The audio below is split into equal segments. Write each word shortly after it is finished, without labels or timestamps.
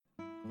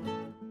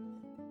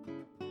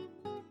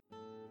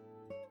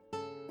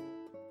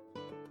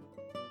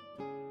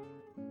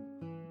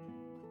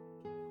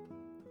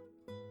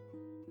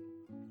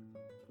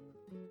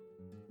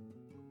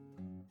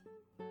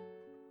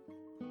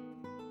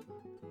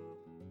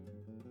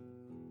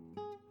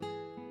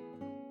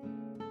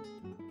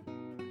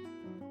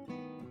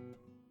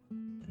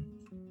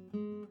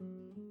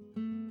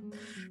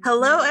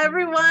Hello,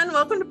 everyone.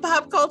 Welcome to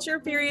Pop Culture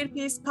Period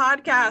Piece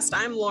Podcast.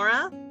 I'm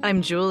Laura.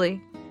 I'm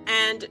Julie.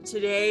 And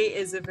today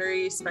is a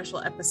very special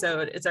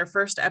episode. It's our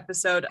first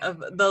episode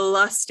of the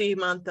lusty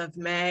month of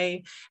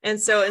May. And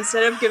so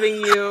instead of giving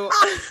you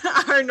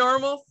our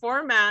normal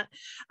format,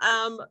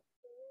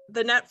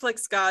 the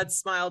Netflix gods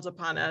smiled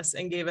upon us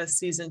and gave us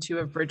season 2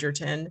 of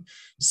Bridgerton.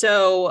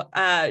 So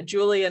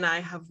Julie and I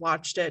have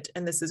watched it,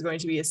 and this is going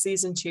to be a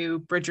season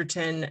 2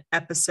 Bridgerton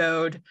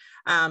episode.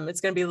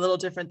 It's going to be a little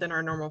different than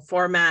our normal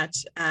format.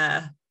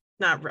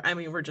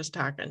 We're just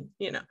talking,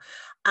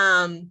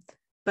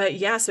 but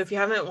yeah, so if you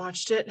haven't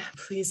watched it,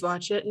 please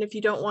watch it. And if you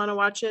don't want to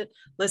watch it,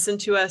 listen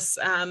to us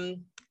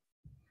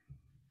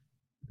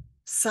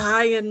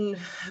sigh and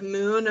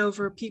moon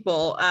over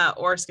people,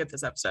 or skip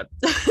this episode.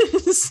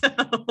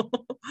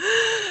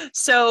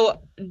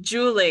 so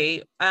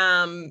Julie,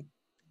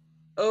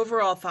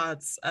 overall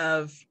thoughts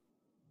of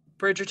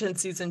Bridgerton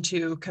season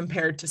 2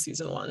 compared to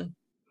season 1?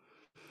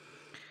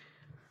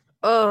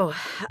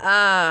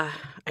 I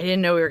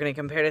didn't know we were going to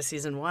compare to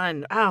season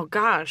 1. Oh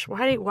gosh,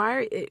 why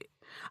are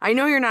I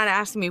know you're not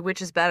asking me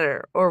which is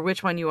better or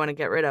which one you want to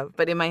get rid of,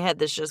 but in my head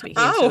this just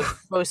became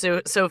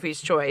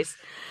Sophie's Choice.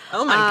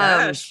 Oh my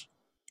gosh.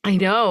 I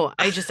know.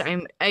 I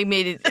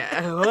made it.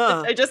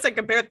 I just said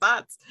compare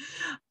thoughts.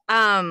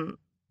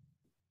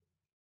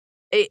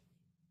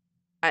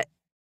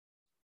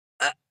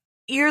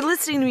 You're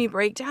listening to me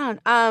break down.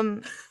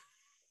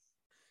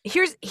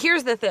 Here's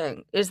the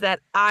thing: is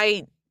that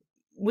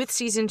with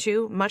season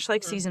 2, much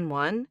like season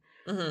 1,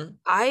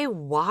 I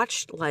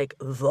watched like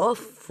the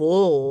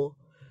full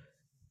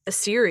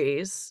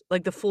series,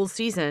 like the full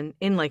season,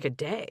 in like a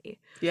day.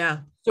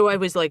 Yeah. So I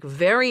was like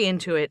very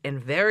into it and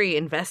very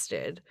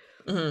invested.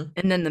 And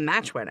then the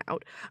match went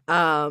out.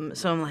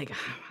 So I'm like,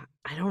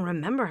 I don't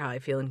remember how I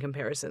feel in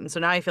comparison. So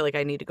now I feel like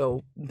I need to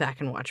go back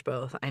and watch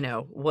both. I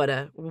know what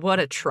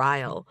a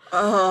trial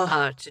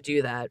to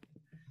do that.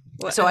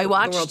 So I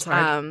watched.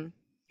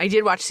 I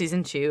did watch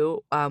season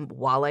 2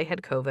 while I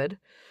had COVID,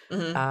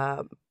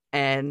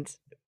 and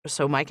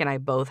so Mike and I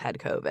both had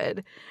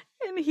COVID,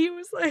 and he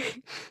was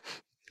like,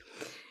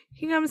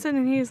 he comes in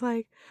and he's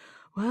like,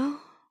 well,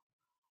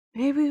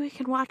 maybe we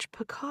can watch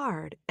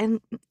Picard.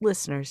 And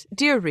listeners,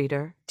 dear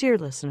reader, dear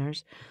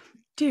listeners,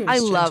 I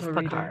love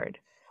Picard.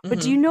 But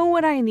do you know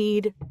what I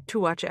need to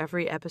watch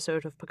every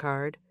episode of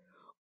Picard?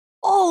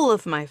 All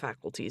of my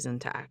faculties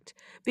intact.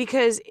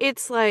 Because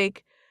it's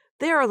like,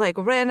 there are like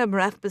random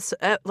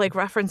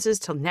references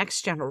to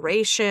Next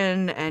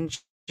Generation and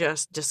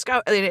just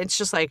discover. It's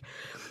just like,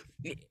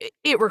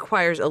 it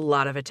requires a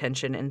lot of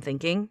attention and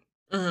thinking.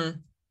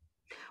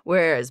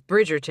 Whereas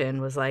Bridgerton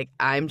was like,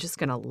 I'm just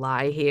going to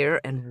lie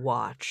here and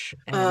watch.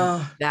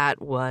 And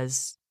that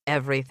was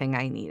everything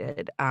I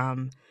needed.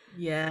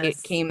 Yes.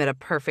 It came at a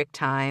perfect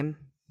time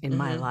in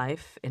my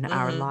life, in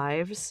our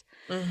lives.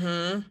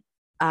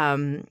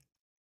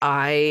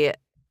 I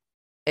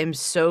am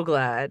so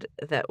glad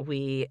that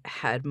we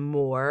had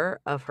more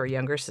of her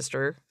younger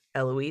sister,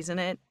 Eloise, in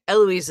it.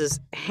 Eloise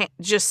is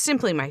just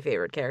simply my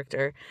favorite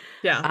character.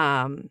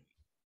 Yeah.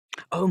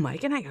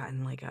 Mike and I got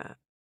in like a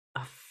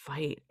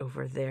fight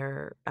over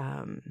their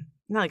not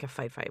like a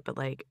fight, but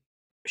like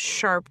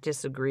sharp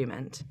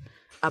disagreement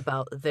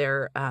about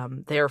their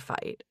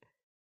fight.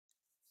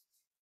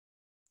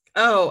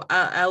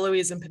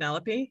 Eloise and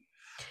Penelope?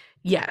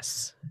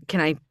 Yes. Can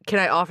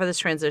I offer this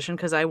transition?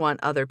 Because I want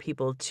other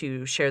people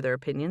to share their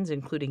opinions,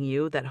 including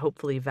you, that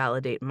hopefully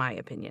validate my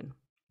opinion.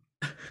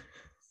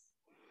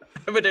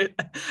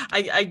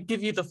 I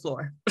give you the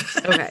floor.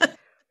 Okay.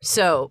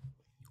 So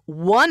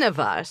one of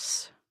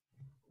us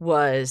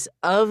was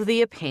of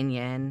the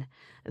opinion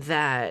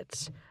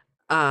that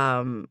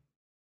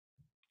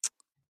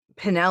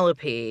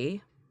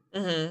Penelope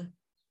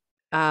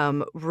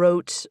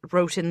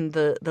wrote in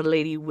the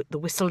lady with the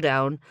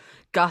Whistledown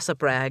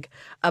gossip rag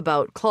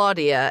about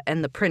Claudia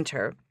and the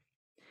printer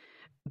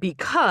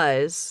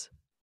because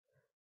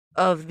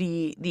of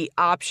the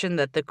option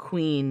that the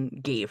Queen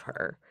gave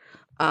her,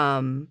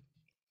 and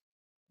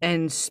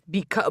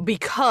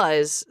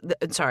because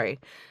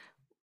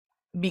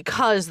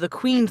the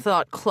Queen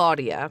thought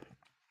Claudia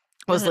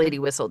was Lady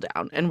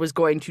Whistledown and was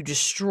going to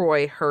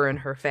destroy her and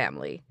her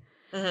family.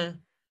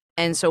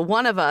 And so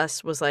one of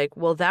us was like,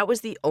 well, that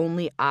was the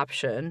only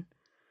option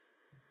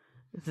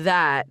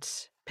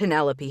that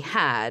Penelope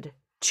had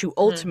to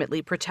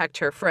ultimately protect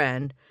her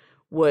friend,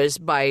 was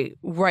by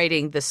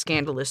writing the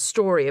scandalous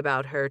story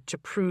about her to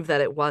prove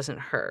that it wasn't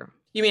her.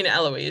 You mean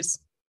Eloise?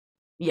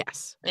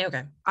 Yes.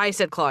 Okay. I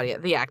said Claudia,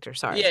 the actor,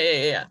 sorry.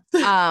 Yeah.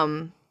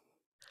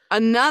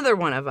 Another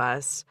one of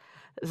us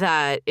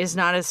that is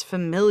not as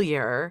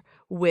familiar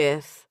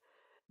with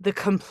the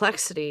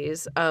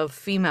complexities of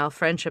female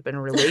friendship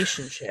and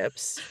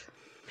relationships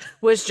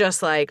was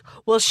just like,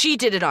 well, she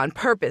did it on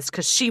purpose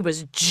because she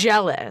was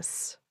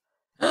jealous.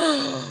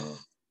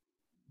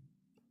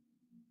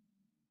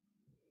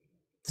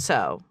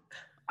 So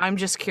I'm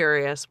just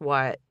curious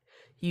what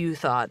you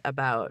thought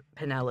about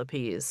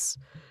Penelope's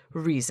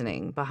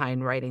reasoning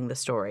behind writing the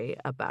story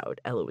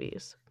about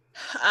Eloise.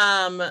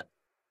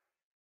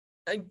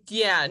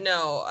 Yeah,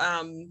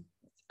 no.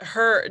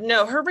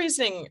 Her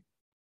reasoning,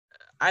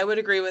 I would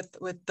agree with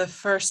the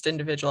first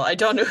individual. I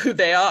don't know who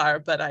they are,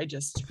 but I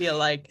just feel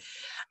like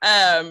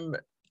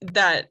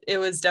that it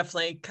was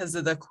definitely because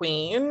of the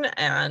queen.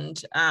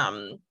 And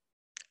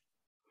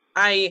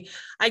I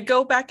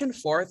go back and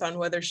forth on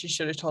whether she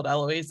should have told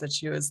Eloise that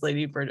she was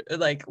Lady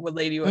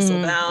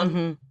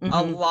Whistledown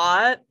a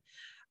lot.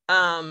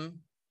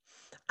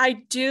 I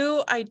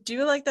do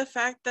like the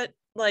fact that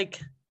like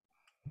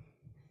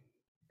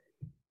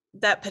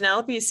that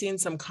Penelope's seen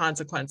some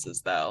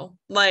consequences though.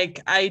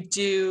 Like I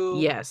do.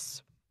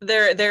 Yes.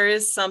 There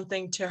is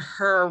something to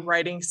her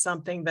writing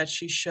something that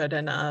she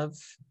shouldn't have,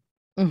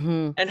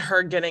 and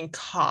her getting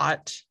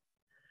caught.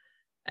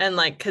 And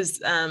like,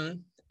 cause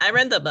I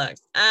read the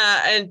books,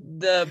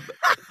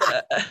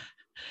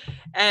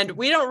 and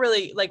we don't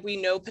really like, we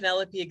know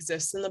Penelope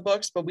exists in the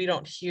books, but we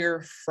don't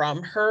hear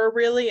from her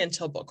really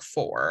until book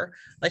 4.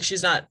 Like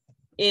she's not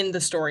in the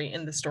story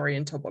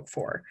until book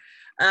 4.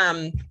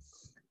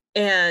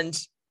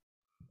 And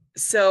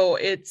so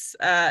it's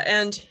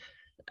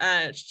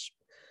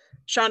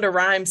Shonda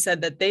Rhimes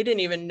said that they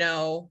didn't even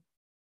know.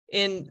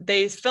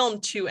 They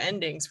filmed 2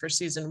 endings for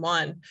season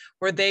 1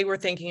 where they were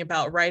thinking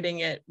about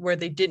writing it where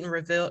they didn't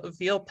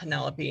reveal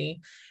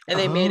Penelope, and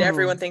they made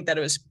everyone think that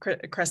it was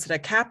Cressida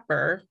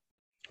Cowper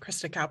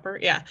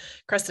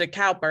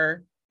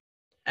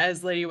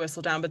as Lady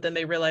Whistledown, but then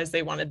they realized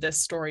they wanted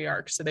this story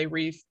arc, so they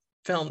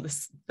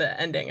refilmed the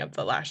ending of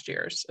the last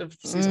years of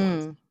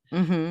season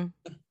 1.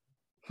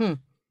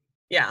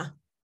 Yeah,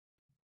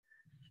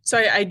 so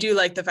I do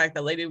like the fact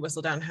that Lady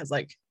Whistledown has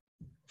like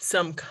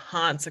some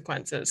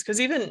consequences, because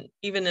even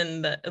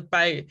in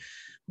by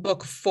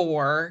book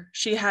 4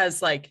 she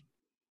has like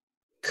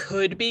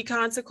could be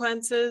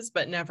consequences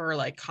but never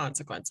like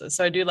consequences.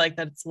 So I do like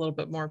that it's a little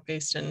bit more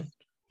based in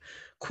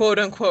quote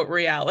unquote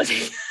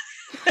reality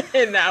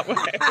in that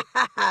way,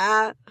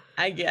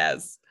 I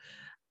guess.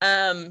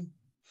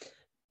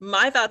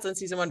 My thoughts on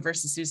season 1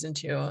 versus season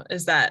 2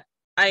 is that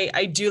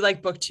I do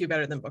like book 2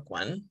 better than book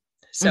 1.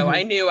 So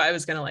I knew I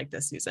was going to like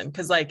this season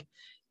because like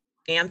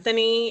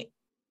Anthony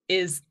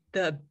is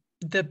the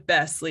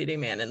best leading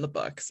man in the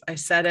books. I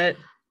said it.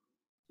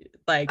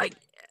 Like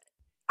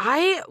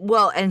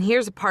well, and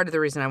here's a part of the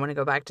reason I want to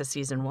go back to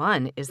season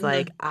 1 is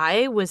like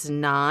I was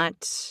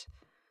not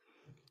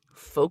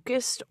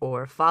focused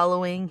or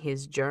following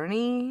his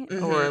journey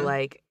or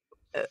like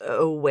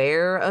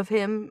aware of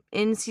him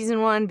in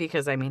season 1,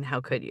 because I mean,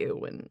 how could you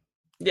when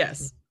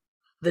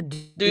the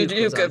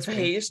Duke of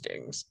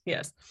Hastings.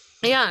 Yes.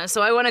 Yeah,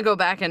 so I want to go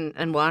back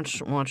and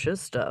watch his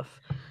stuff.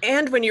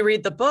 And when you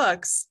read the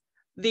books,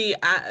 the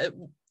I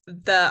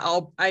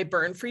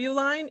burn for you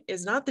line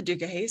is not the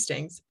Duke of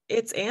Hastings,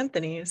 it's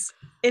Anthony's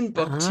in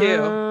book 2.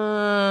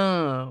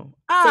 So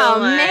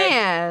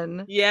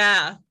man.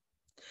 Yeah.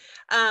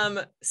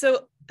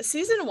 So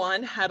season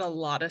 1 had a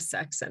lot of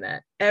sex in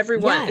it.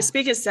 Everyone,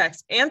 speaking of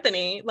sex,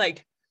 Anthony,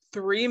 like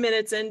 3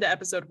 minutes into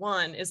episode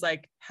 1 is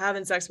like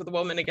having sex with a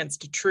woman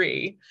against a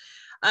tree.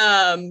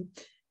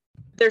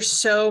 There's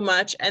so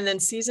much. And then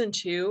season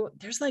 2,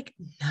 there's like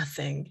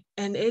nothing,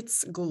 and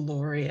it's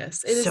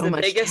glorious. It is so the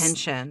much biggest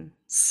tension.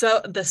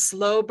 So the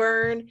slow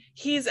burn,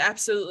 he's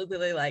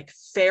absolutely like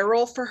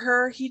feral for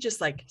her. He just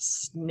like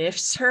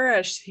sniffs her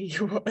as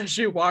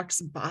she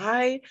walks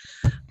by.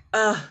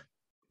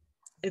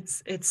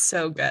 It's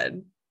so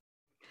good.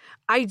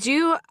 I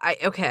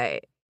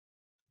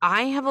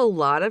have a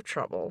lot of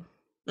trouble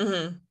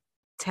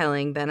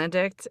telling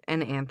Benedict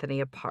and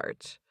Anthony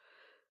apart.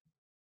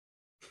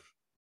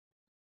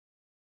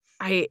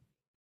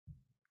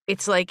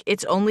 It's like,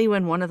 it's only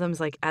when one of them's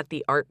like at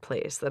the art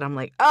place that I'm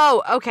like,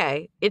 oh,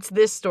 okay, it's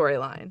this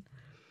storyline.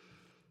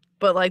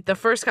 But like the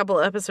first couple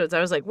of episodes, I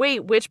was like,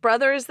 wait, which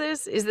brother is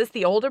this? Is this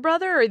the older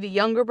brother or the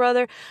younger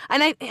brother?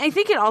 And I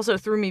think it also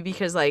threw me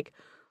because like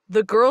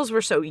the girls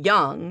were so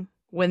young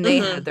when they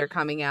had their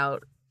coming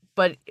out,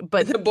 but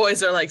the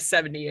boys are like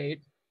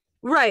 78.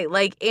 Right,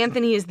 like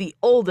Anthony is the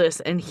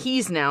oldest and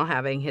he's now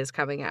having his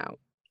coming out.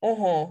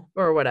 Or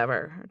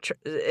whatever.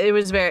 It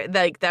was very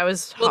like that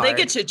was hard. Well, they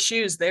get to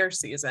choose their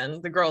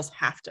season. The girls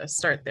have to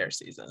start their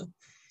season.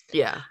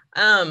 Yeah.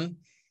 The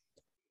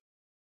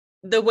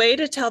way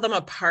to tell them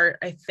apart,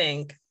 I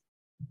think,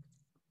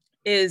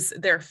 is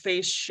their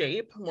face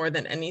shape more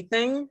than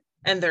anything,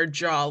 and their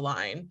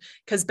jawline,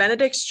 because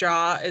Benedict's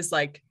jaw is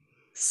like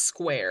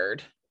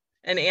squared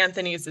and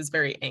Anthony's is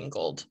very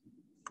angled.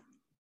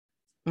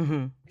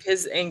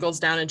 His angles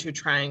down into a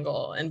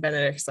triangle and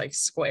Benedict's like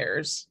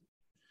squares.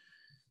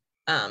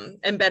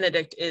 And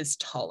Benedict is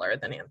taller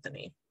than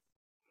Anthony.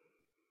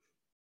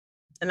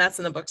 And that's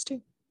in the books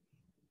too.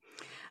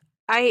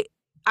 I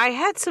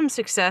had some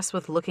success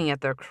with looking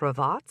at their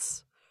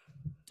cravats.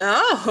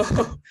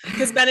 Oh,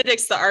 because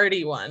Benedict's the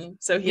arty one.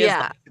 So he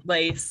has like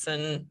lace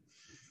and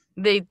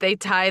they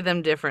tie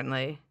them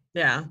differently.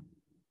 Yeah.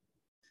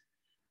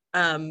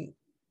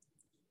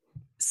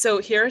 So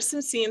here are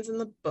some scenes in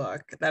the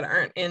book that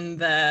aren't in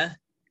the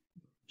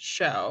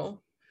show.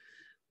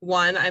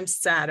 One I'm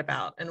sad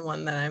about and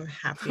one that I'm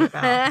happy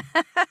about.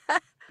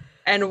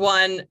 and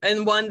one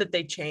that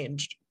they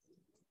changed.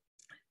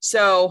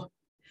 So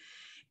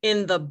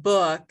in the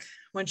book,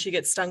 when she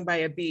gets stung by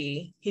a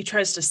bee, he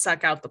tries to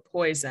suck out the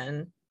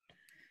poison.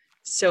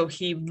 So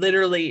he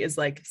literally is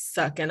like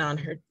sucking on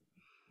her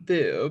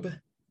boob.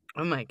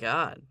 Oh my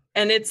God.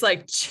 And it's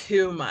like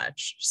too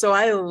much. So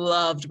I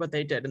loved what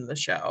they did in the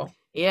show.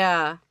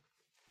 Yeah.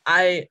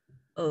 I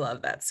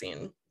love that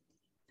scene.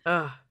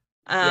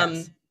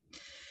 Yes.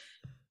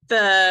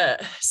 The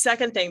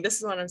second thing, this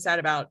is what I'm sad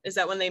about, is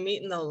that when they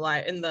meet in the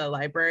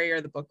library or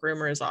the book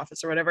room or his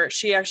office or whatever,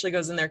 she actually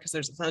goes in there because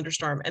there's a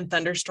thunderstorm, and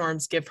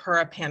thunderstorms give her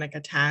a panic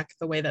attack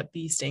the way that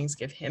bee stings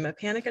give him a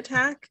panic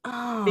attack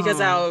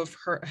because of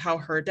how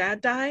her dad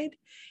died.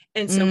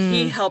 And so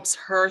he helps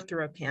her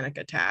through a panic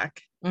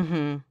attack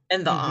in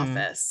the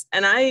office.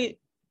 And I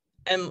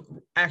am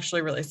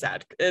actually really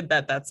sad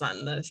that that's not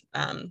in the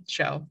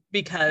show,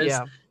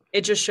 because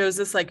it just shows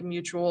this like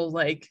mutual,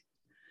 like,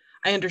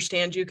 I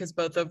understand you because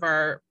both of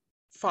our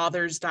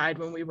fathers died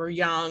when we were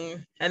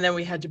young, and then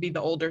we had to be the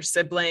older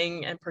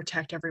sibling and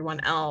protect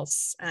everyone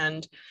else.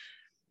 And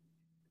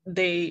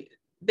they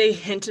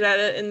hinted at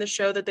it in the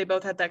show that they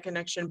both had that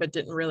connection, but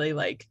didn't really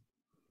like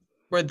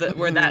where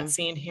that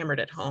scene hammered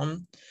it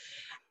home.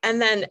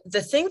 And then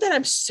the thing that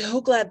I'm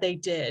so glad they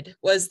did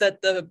was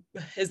that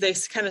they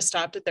kind of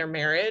stopped at their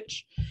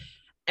marriage.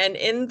 And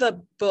in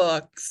the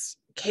books,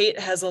 Kate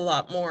has a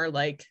lot more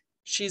like,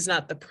 she's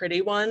not the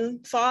pretty one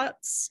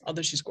thoughts,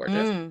 although she's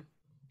gorgeous.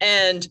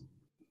 And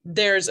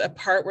there's a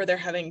part where they're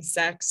having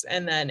sex,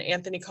 and then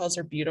Anthony calls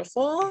her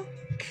beautiful,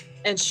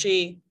 and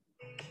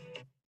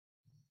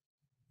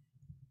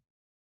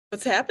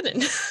what's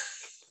happening?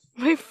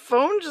 My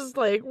phone just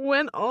like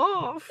went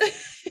off.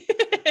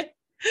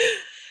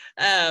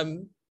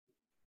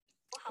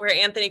 Where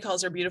Anthony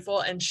calls her beautiful,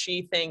 and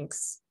she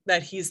thinks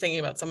that he's thinking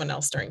about someone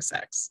else during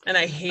sex. And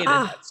I hated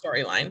that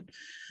storyline.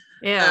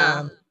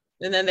 Yeah.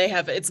 And then they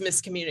have, it's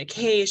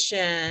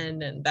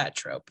miscommunication and that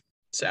trope.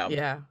 So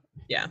yeah.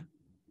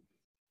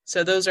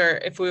 So those are,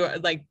 if we were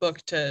like book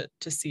to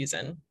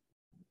season.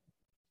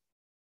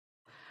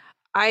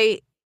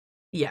 I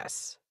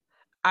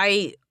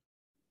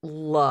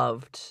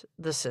loved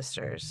the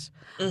sisters.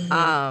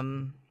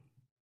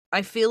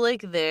 I feel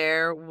like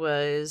there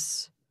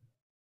was,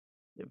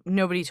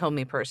 nobody told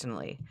me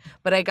personally,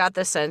 but I got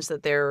the sense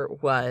that there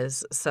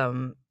was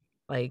some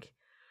like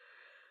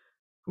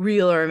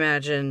real or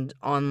imagined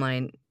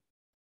online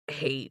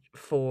hate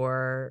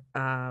for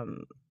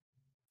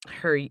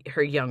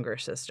her younger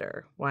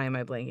sister. Why am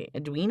I blanking?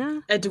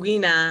 Edwina.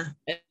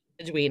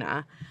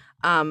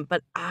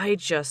 But I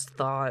just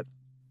thought,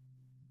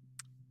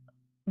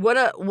 what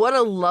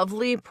a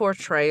lovely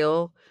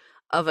portrayal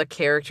of a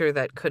character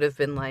that could have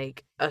been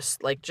like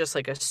just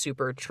like a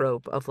super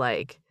trope of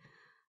like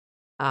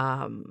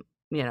you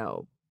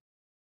know,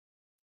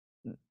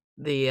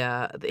 the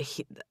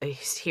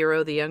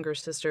hero, the younger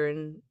sister,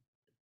 and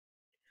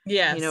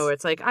yes, you know,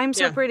 it's like, I'm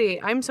so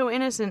pretty, I'm so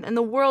innocent, and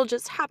the world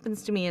just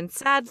happens to me, and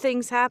sad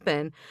things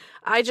happen.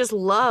 I just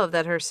love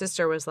that her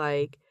sister was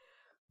like,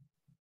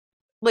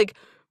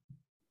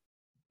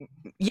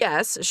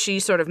 yes, she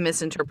sort of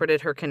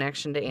misinterpreted her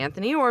connection to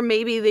Anthony, or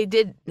maybe they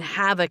did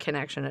have a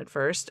connection at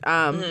first.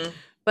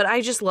 But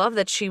I just love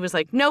that she was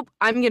like, nope,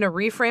 I'm going to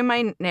reframe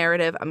my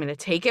narrative. I'm going to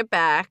take it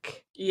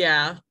back.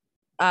 Yeah.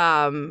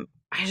 I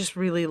just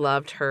really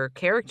loved her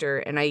character.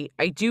 And I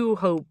do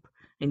hope,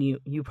 and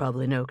you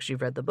probably know because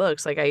you've read the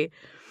books, like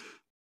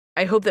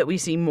I hope that we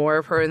see more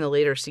of her in the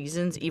later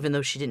seasons, even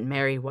though she didn't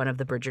marry one of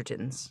the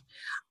Bridgertons.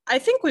 I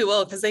think we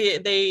will, because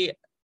Shonda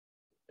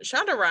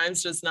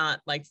Rhimes does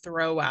not like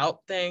throw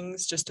out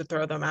things just to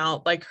throw them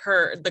out. Like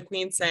the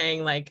Queen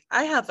saying like,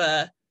 I have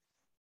a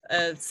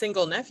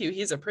single nephew,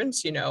 he's a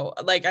prince, you know,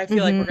 like I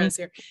feel like we're gonna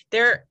see her.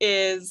 There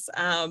is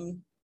a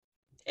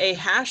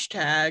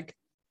hashtag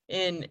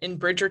in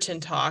Bridgerton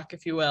talk,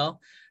 if you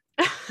will,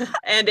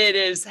 and it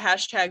is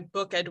hashtag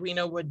book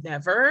Edwina would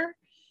never,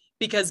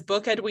 because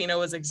book Edwina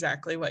was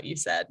exactly what you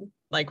said,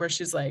 like where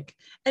she's like,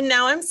 and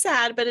now I'm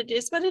sad, but it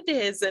is what it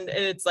is, and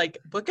it's like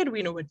book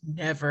Edwina would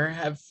never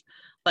have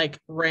like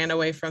ran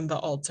away from the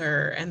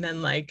altar and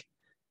then like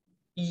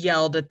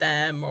yelled at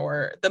them,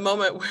 or the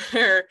moment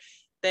where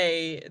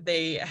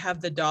they have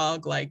the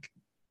dog like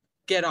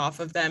get off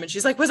of them and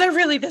she's like, was I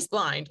really this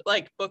blind?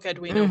 Like book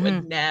Edwina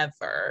would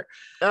never.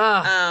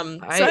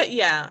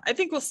 I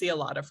think we'll see a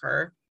lot of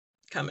her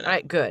coming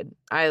up. Good.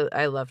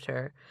 I loved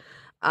her.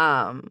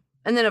 And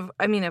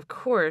then of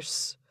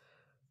course,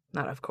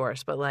 not of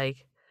course, but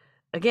like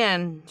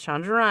again,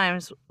 Shonda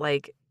Rhimes,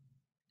 like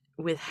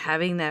with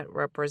having that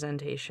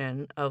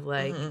representation of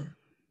like,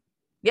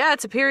 yeah,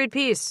 it's a period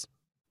piece.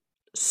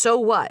 So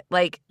what?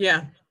 Like,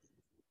 yeah.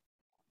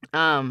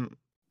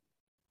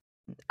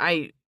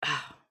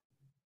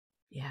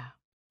 Yeah,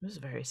 it was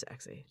very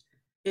sexy.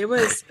 It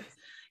was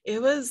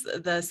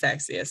the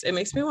sexiest. It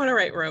makes me want to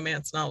write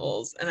romance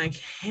novels, and I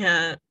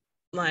can't,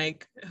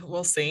 like,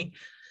 we'll see.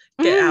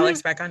 Get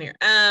Alex back on here.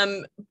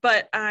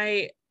 But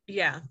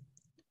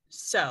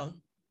so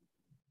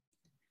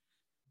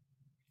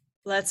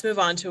let's move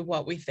on to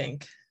what we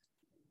think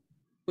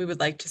we would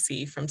like to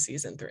see from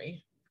season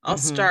 3. I'll Mhm.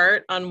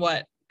 start on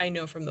what I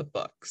know from the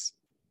books.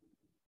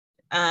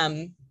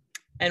 And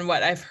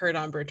what I've heard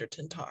on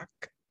Bridgerton Talk.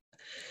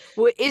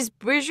 What is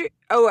Bridger?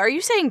 Oh, are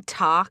you saying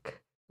talk?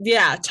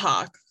 Yeah,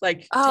 talk.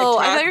 Like Oh,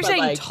 I TikTok, thought you were but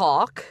saying like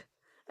talk.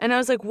 And I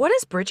was like, what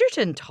is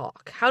Bridgerton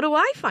Talk? How do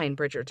I find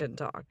Bridgerton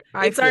Talk?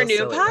 I it's our feel new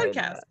silly right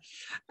podcast.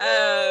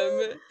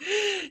 now.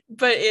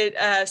 But it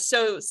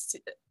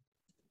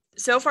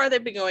so far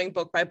they've been going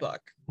book by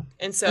book.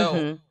 And so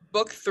Mhm.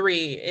 book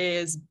 3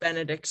 is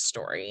Benedict's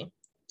story.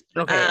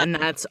 Okay, and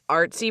that's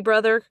Artsy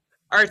Brother?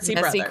 Artsy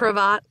Messy brother.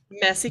 Cravat?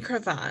 Messy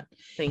Cravat.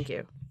 Thank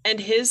you. And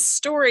his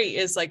story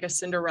is like a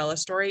Cinderella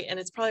story, and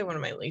it's probably one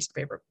of my least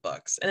favorite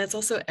books. And it's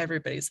also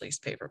everybody's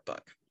least favorite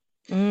book.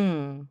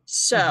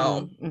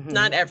 So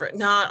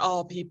not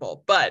all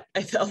people, but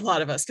I feel a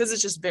lot of us, because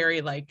it's just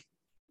very like,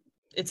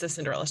 it's a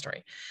Cinderella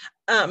story.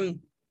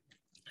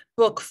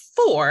 Book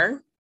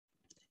 4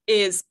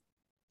 is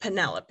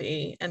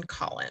Penelope and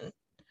Colin.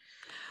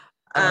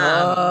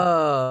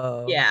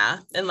 Yeah,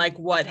 and like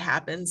what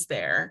happens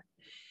there.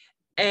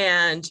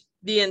 And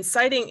the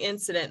inciting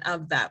incident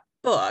of that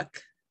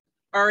book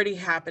already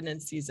happened in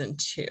season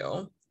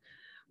 2,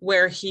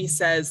 where he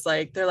says,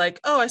 like, they're like,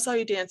 oh, I saw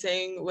you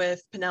dancing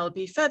with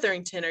Penelope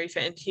Featherington. Are you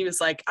fan? He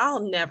was like, I'll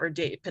never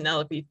date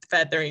Penelope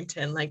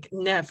Featherington. Like,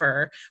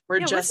 never.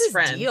 We're just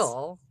friends.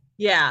 Deal?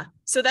 Yeah.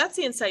 So that's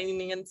the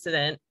inciting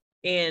incident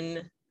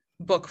in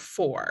book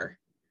 4.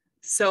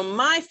 So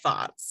my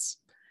thoughts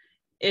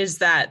is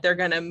that they're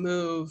going to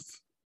move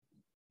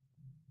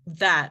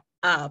that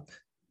up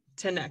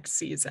to next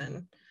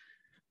season.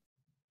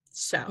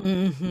 So,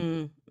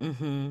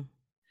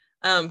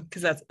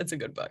 because it's a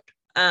good book.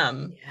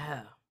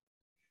 Yeah.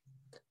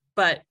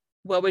 But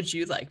what would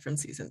you like from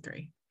season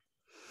 3?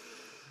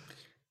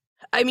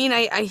 I mean,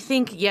 I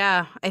think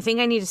I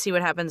need to see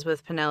what happens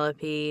with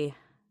Penelope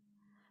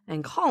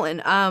and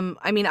Colin.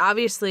 I mean,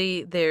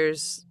 obviously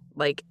there's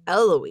like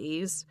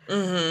Eloise.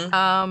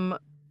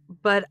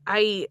 But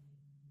I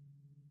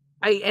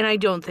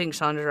don't think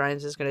Shonda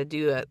Rhimes is going to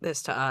do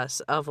this to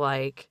us of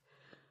like,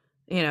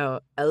 you know,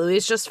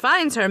 Eloise just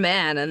finds her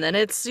man and then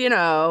it's, you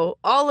know,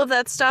 all of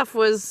that stuff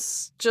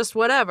was just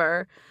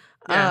whatever.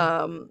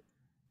 Yeah.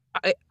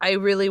 I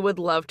really would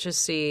love to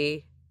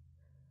see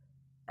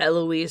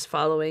Eloise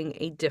following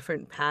a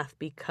different path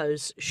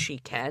because she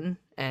can,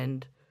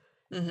 and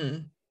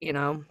you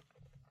know,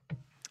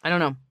 I don't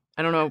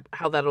know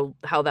how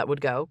that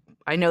would go.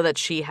 I know that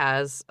she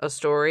has a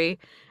story,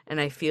 and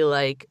I feel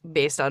like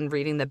based on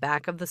reading the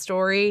back of the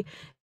story,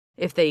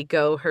 if they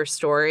go her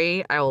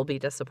story, I will be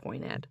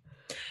disappointed.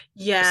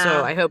 Yeah.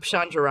 So I hope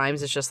Shonda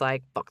Rhimes is just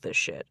like, fuck this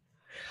shit.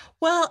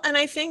 Well, and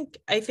I think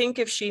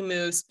if she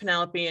moves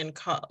Penelope and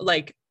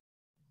like,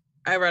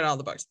 I read all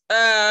the books.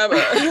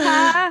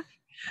 I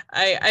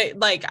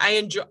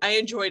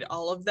enjoyed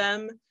all of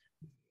them.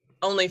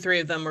 Only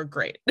 3 of them were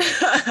great.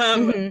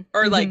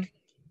 Or like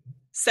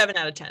 7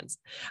 out of 10s.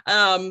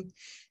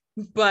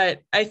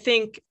 But I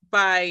think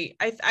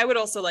I would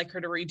also like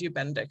her to redo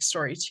Benedict's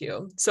story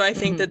too. So I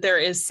think that there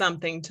is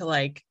something to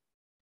like,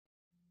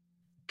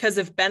 because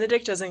if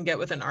Benedict doesn't get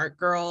with an art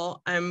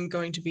girl, I'm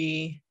going to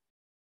be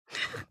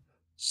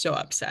so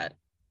upset,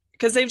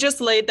 because they've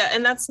just laid that,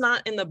 and that's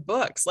not in the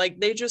books. Like,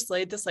 they just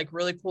laid this like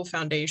really cool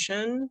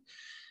foundation.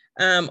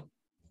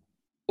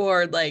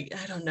 Or like,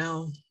 I don't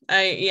know.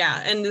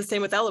 And the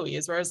same with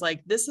Eloise, where I was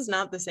like, this is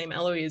not the same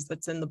Eloise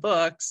that's in the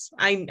books.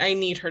 I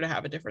need her to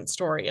have a different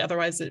story.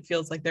 Otherwise it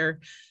feels like they're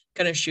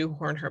gonna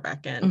shoehorn her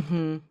back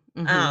in.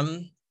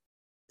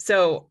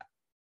 So,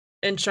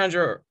 and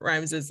Shonda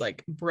Rhimes is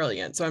like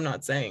brilliant. So I'm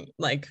not saying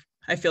like,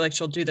 I feel like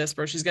she'll do this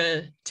where she's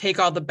gonna take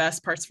all the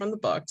best parts from the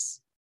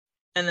books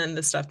and then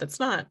the stuff that's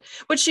not,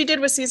 which she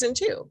did with season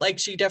 2. Like,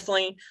 she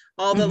definitely,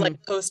 all the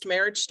like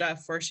post-marriage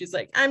stuff where she's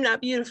like, I'm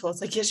not beautiful. It's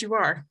like, yes, you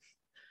are.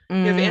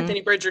 You have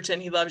Anthony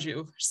Bridgerton. He loves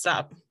you.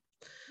 Stop.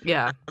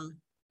 Yeah.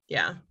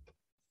 Yeah.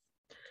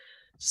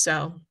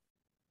 So,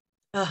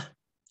 the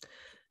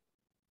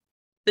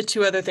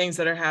 2 other things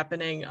that are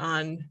happening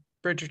on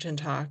Bridgerton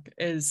Talk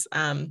is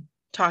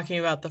talking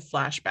about the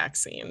flashback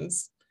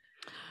scenes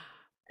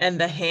and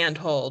the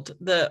handhold,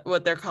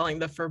 what they're calling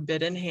the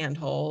forbidden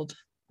handhold.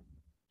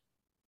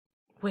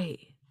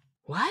 Wait,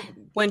 what?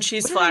 When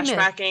she's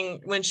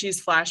flashbacking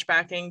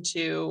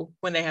to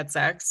when they had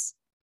sex.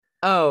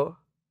 Oh,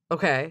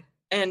 okay.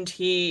 And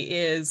he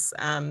is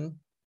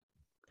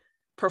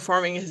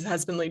performing his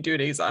husbandly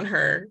duties on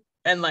her,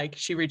 and like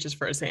she reaches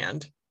for his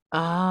hand.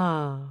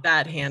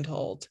 That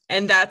handhold.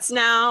 And that's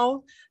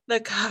now the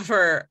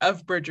cover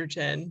of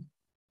Bridgerton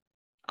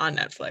on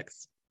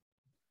Netflix.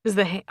 Is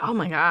oh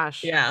my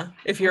gosh. Yeah.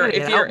 If you're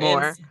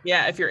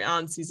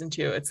on season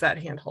 2, it's that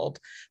handhold.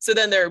 So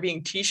then there are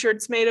being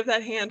t-shirts made of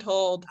that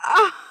handhold.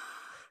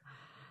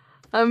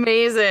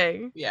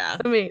 Amazing. Yeah.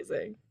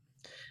 Amazing.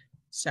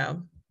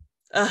 So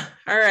all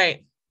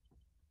right.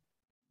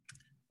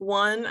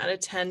 1 out of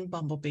 10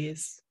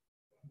 bumblebees.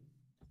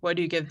 What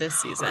do you give this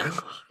season?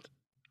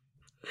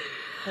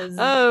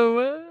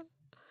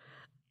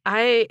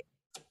 I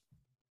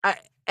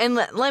And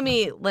let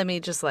me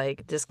just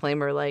like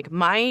disclaimer, like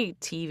my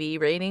TV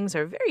ratings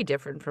are very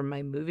different from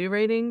my movie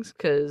ratings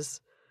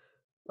because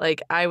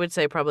like I would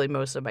say probably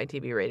most of my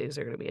TV ratings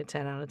are going to be a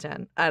 10 out of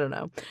 10. I don't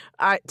know.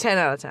 10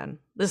 out of 10.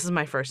 This is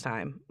my first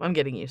time. I'm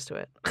getting used to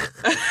it.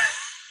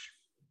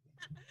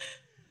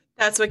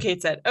 That's what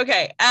Kate said.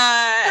 Okay.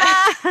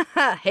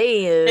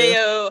 Hey.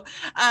 Heyo.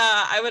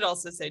 I would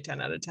also say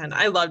 10 out of 10.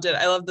 I loved it.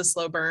 I love the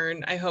slow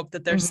burn. I hope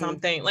that there's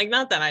something like,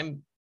 not that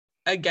I'm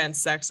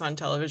against sex on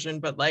television,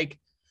 but like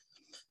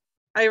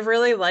I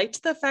really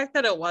liked the fact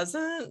that it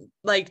wasn't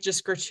like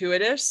just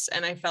gratuitous.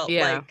 And I felt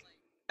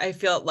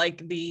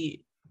like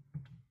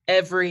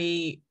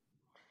every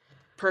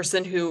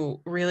person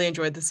who really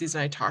enjoyed the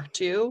season I talked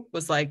to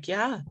was like,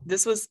 yeah,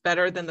 this was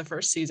better than the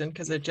first season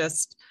because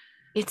it's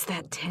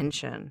that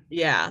tension.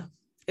 Yeah.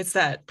 It's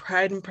that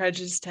Pride and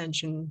Prejudice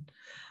tension.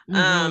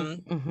 I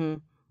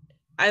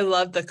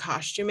love the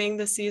costuming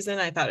this season.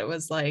 I thought it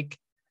was like,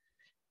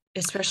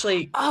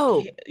 especially.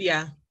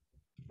 Yeah.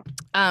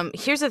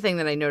 Here's the thing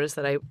that I noticed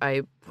that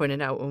I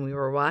pointed out when we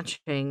were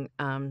watching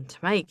to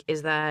Mike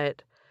is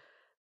that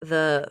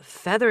the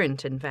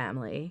Featherington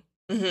family,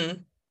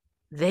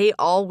 they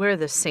all wear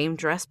the same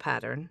dress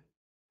pattern,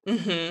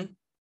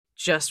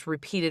 just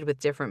repeated with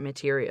different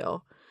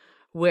material.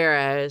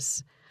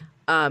 Whereas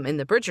in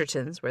the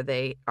Bridgertons, where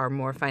they are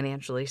more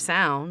financially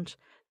sound,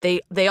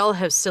 they all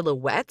have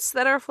silhouettes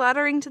that are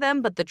flattering to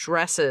them, but the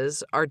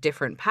dresses are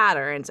different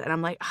patterns. And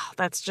I'm like, oh,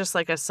 that's just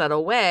like a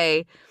subtle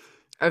way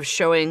of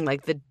showing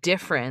like the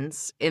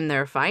difference in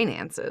their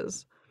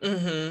finances.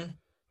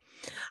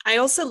 I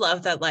also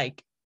love that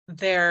like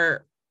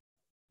their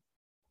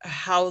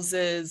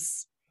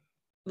houses,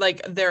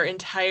 like their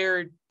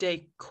entire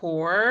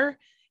decor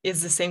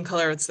is the same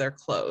color as their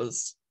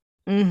clothes,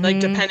 like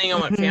depending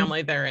on what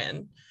family they're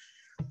in.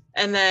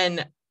 And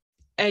then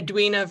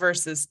Edwina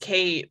versus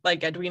Kate,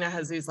 like Edwina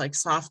has these like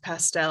soft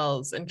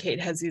pastels and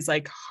Kate has these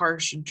like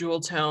harsh jewel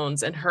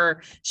tones, and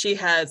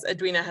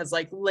Edwina has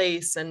like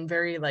lace and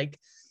very like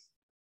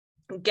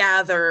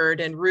gathered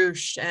and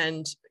ruched,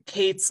 and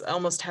Kate's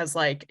almost has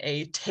like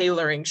a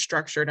tailoring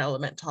structured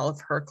element to all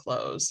of her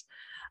clothes,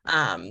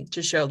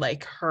 to show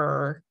like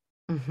her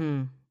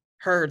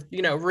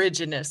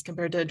rigidness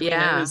compared to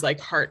Edwina, whose like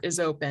heart is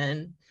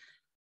open.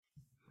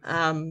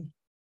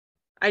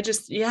 I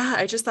just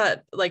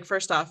thought, like,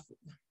 first off,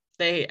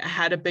 they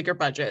had a bigger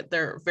budget.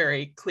 They're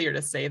very clear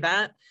to say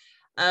that.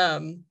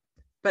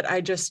 But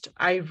I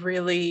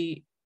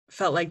really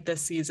felt like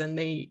this season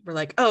they were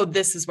like, oh,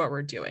 this is what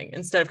we're doing,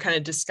 instead of kind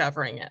of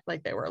discovering it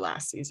like they were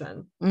last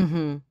season.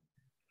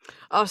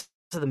 Also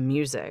the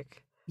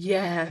music.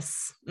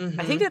 Yes.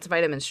 I think that's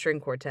Vitamin String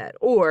Quartet,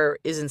 or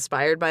is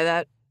inspired by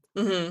that.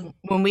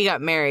 When we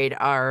got married,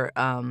 our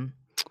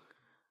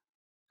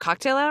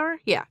cocktail hour,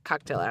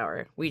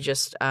 we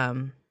just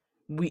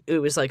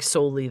it was like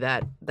solely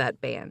that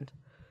band.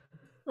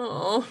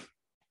 Oh,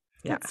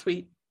 yeah, that's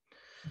sweet.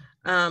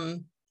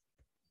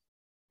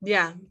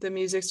 Yeah, the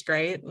music's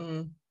great,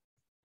 and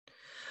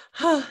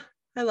I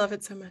love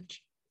it so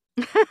much.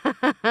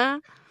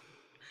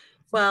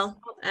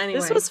 Well, anyway,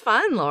 this was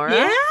fun, Laura.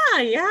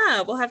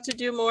 Yeah, we'll have to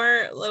do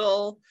more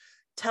little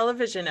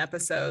television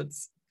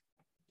episodes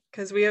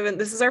because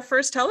this is our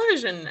first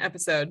television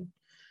episode.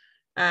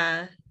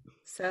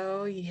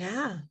 So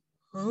yeah.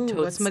 Ooh,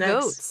 Totes my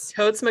goats.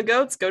 Totes my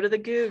goats. Go to the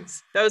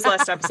Googs. That was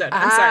last episode.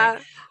 I'm sorry.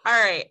 All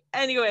right.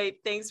 Anyway,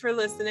 thanks for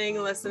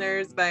listening,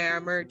 listeners. Buy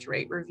our merch,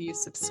 rate, review,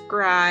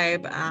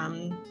 subscribe.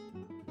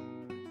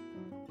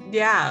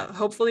 Yeah,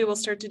 hopefully we'll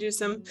start to do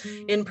some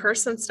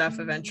in-person stuff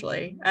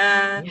eventually.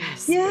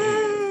 Yes.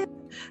 Yeah.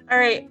 All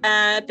right.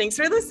 Thanks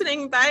for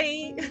listening.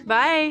 Bye.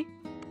 Bye.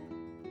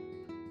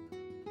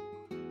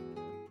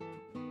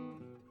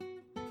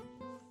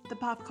 The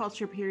Pop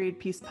Culture Period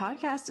Piece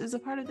podcast is a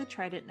part of the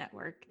Trident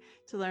Network.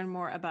 To learn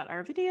more about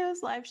our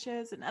videos, live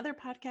shows, and other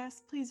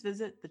podcasts, please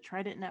visit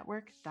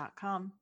thetridentnetwork.com.